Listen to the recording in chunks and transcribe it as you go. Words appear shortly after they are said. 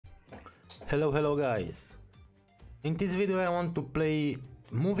Hello guys. In this video I want to play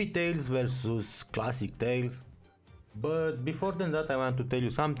movie Tales versus classic Tales. But before that I want to tell you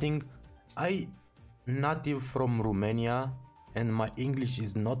something. I native from Romania and my English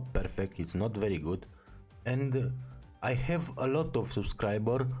is not perfect, it's not very good. And I have a lot of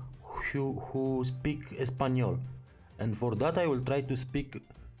subscribers who speak Espanol. And for that I will try to speak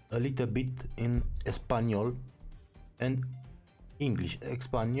a little bit in Espanol and English,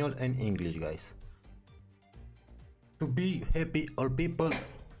 Espanol and English, guys. To be happy all people,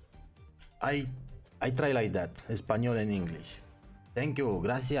 I try like that, Espanol and English. Thank you,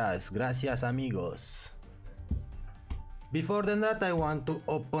 gracias amigos. Before that I want to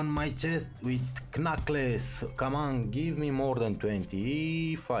open my chest with Knuckles. Come on, give me more than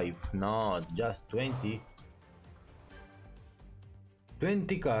 25, no, just 20.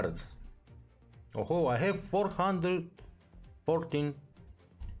 20 cards. Oh, I have 414.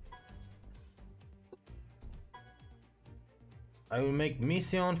 I will make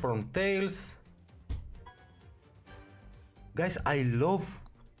mission from Tales. Guys, I love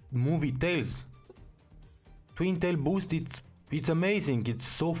movie Tales. Twin Tail Boost, it's amazing, it's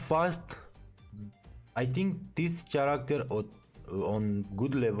so fast. I think this character on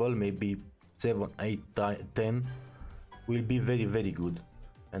good level, maybe 7, 8, 10, will be very good.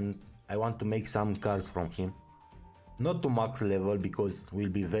 And I want to make some cards from him. Not to max level, because it will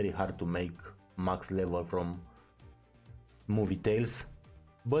be very hard to make max level from movie Tales.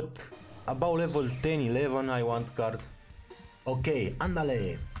 But about level 10, 11 I want cards. Ok,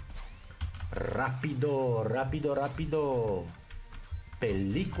 ándale. Rápido.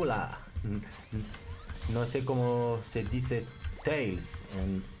 Película. No sé cómo se dice Tales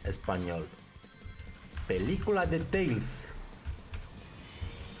en español. Película de Tales.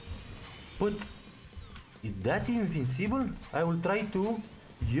 But is that invincible? I will try to.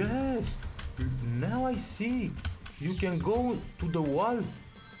 Yes. Now I see. You can go to the wall.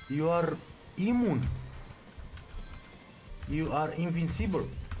 You are immune. You are invincible.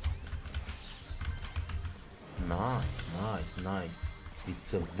 Nice.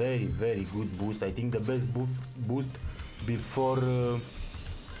 It's a very good boost. I think the best boost before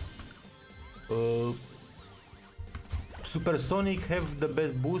Supersonic have the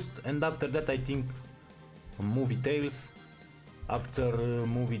best boost, and after that I think movie Tales. After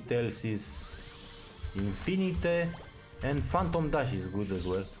movie Tales is Infinite, and Phantom Dash is good as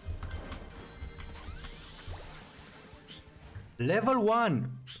well. Level 1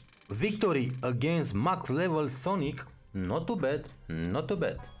 victory against max level Sonic. Not too bad.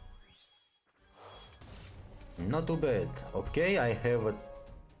 Okay, I have a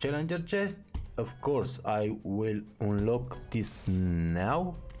challenger chest. Of course I will unlock this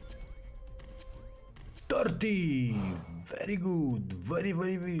now. 30. Very good.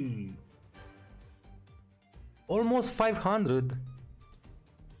 Very almost 500.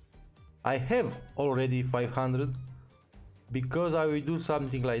 I have already 500 because I will do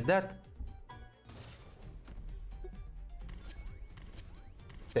something like that.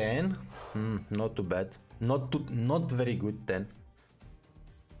 10. Not too bad. Not very good. 10.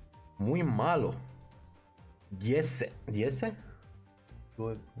 Muy malo. 10. 10.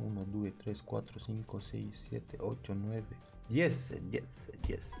 1, 2, 3, 4, 5, 6, 7, 8, 9. Yes.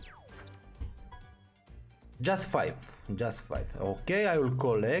 Just 5. Okay, I will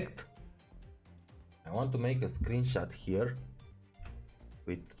collect. I want to make a screenshot here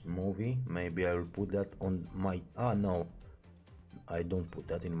with movie. Maybe I will put that on my... no. I don't put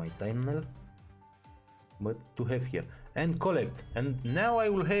that in my thumbnail. But to have here. And collect. And now I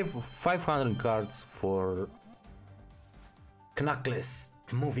will have 500 cards for Knuckles.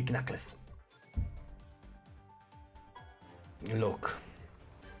 Movie Knuckles. Look.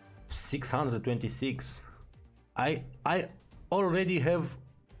 626. I already have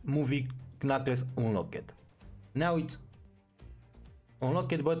movie Knuckles unlocked. Now it's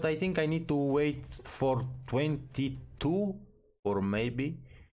unlocked, but I think I need to wait for 22 or maybe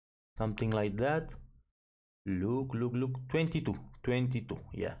something like that. Look, 22,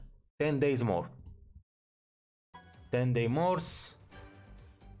 yeah, 10 days more. 10 days more.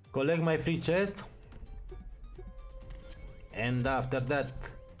 Collect my free chest, and after that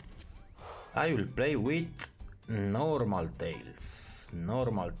I will play with normal Tales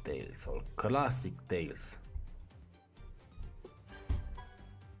or classic Tales.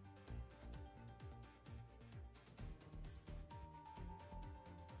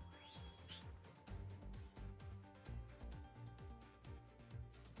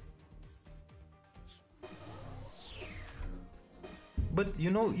 But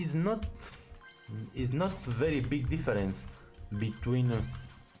you know, it's not very big difference between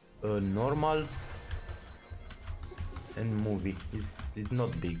normal and movie is not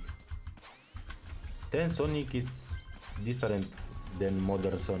big. Then Sonic is different than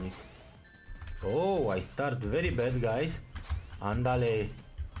modern Sonic. Oh, I start very bad, guys. Andale.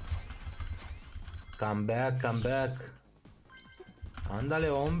 Come back, come back. Ándale,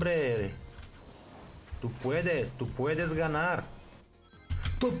 hombre. Tú puedes ganar.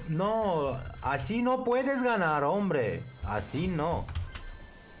 No, así no puedes ganar, hombre. Así no.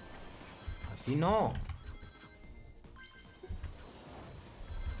 Así no.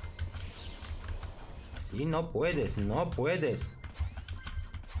 Así no puedes, no puedes.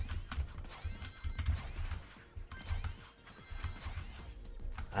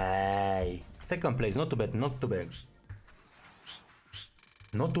 Ay, second place, not too bad, not too bad.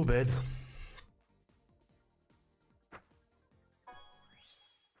 Not too bad.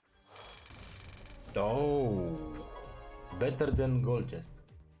 Oh, better than gold chest.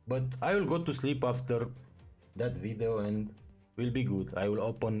 But I will go to sleep after that video and will be good. I will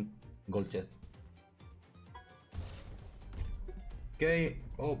open gold chest. Okay,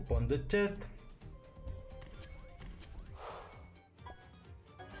 open the chest.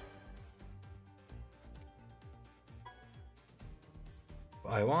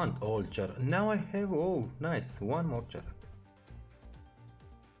 I want all char. Now I have, oh nice, one more char.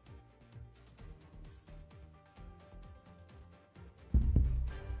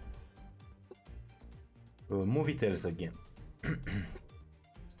 Movie Tales again.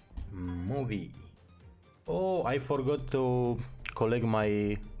 Movie. Oh, I forgot to collect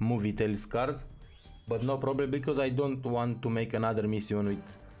my Movie Tales cards, but no problem because I don't want to make another mission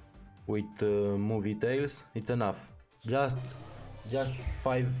with Movie Tales. It's enough. Just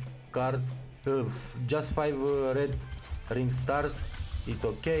 5 cards, just 5 red ring stars. It's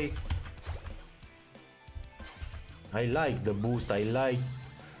okay. I like the boost. I like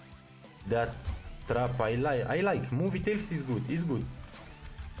that trap. I like Movie Tales is good. It's good.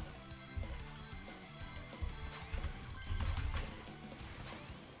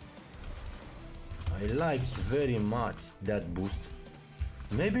 I like very much that boost.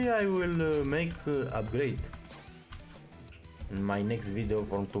 Maybe I will make upgrade in my next video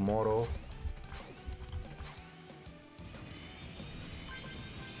from tomorrow.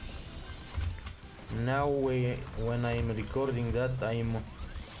 Now when I am recording that I am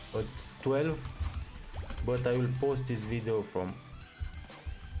at 12, but I will post this video from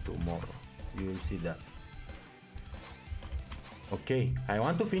tomorrow. You will see that. Okay, I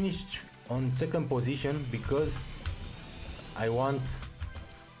want to finish on second position because I want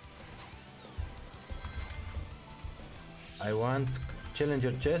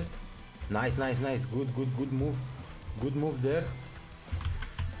challenger chest. Nice, good move there.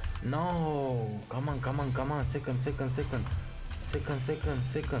 No, come on,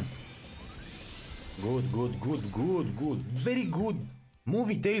 second. Good, very good.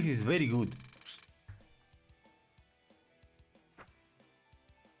 Movie Tales is very good.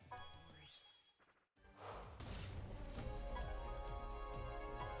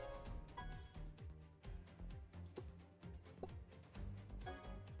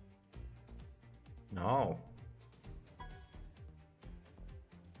 No.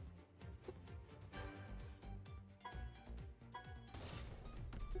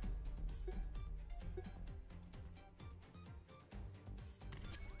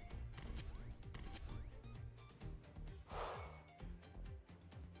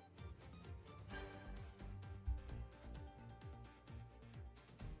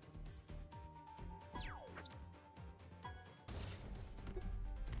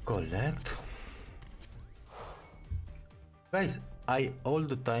 Collect. Guys, I all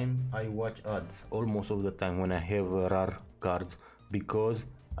the time I watch ads almost all the time when I have rare cards because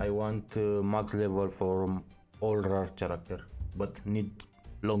I want max level for all rare character, but need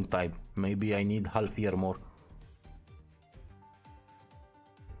long time. Maybe I need half year more.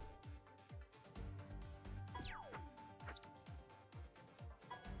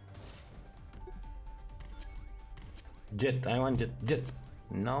 Jet, I want jet.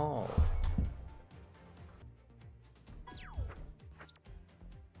 No.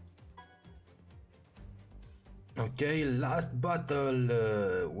 Okay, last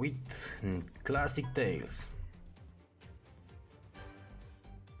battle with Classic Tales.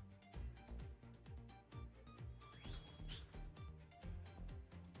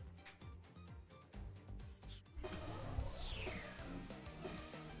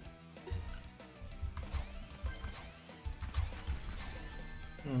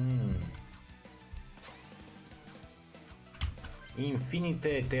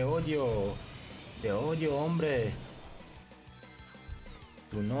 Infinite, te odio, hombre.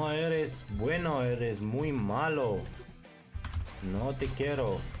 Tú no eres bueno, eres muy malo. No te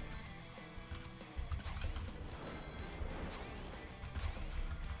quiero.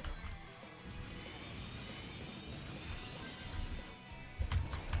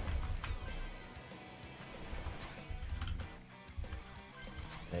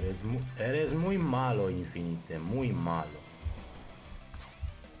 Eres muy malo, Infinite, muy malo.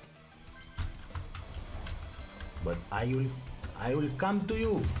 But I will come to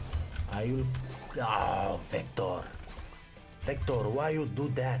you. I will. Oh, Vector. Vector, why you do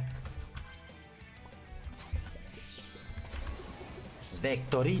that?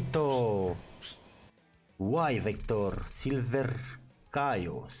 Vectorito. Why, Vector? Silver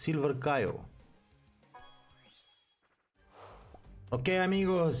Cayo. Ok,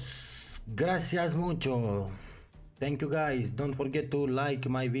 amigos, gracias mucho. Thank you guys. Don't forget to like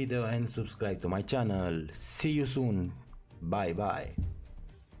my video and subscribe to my channel. See you soon. Bye bye.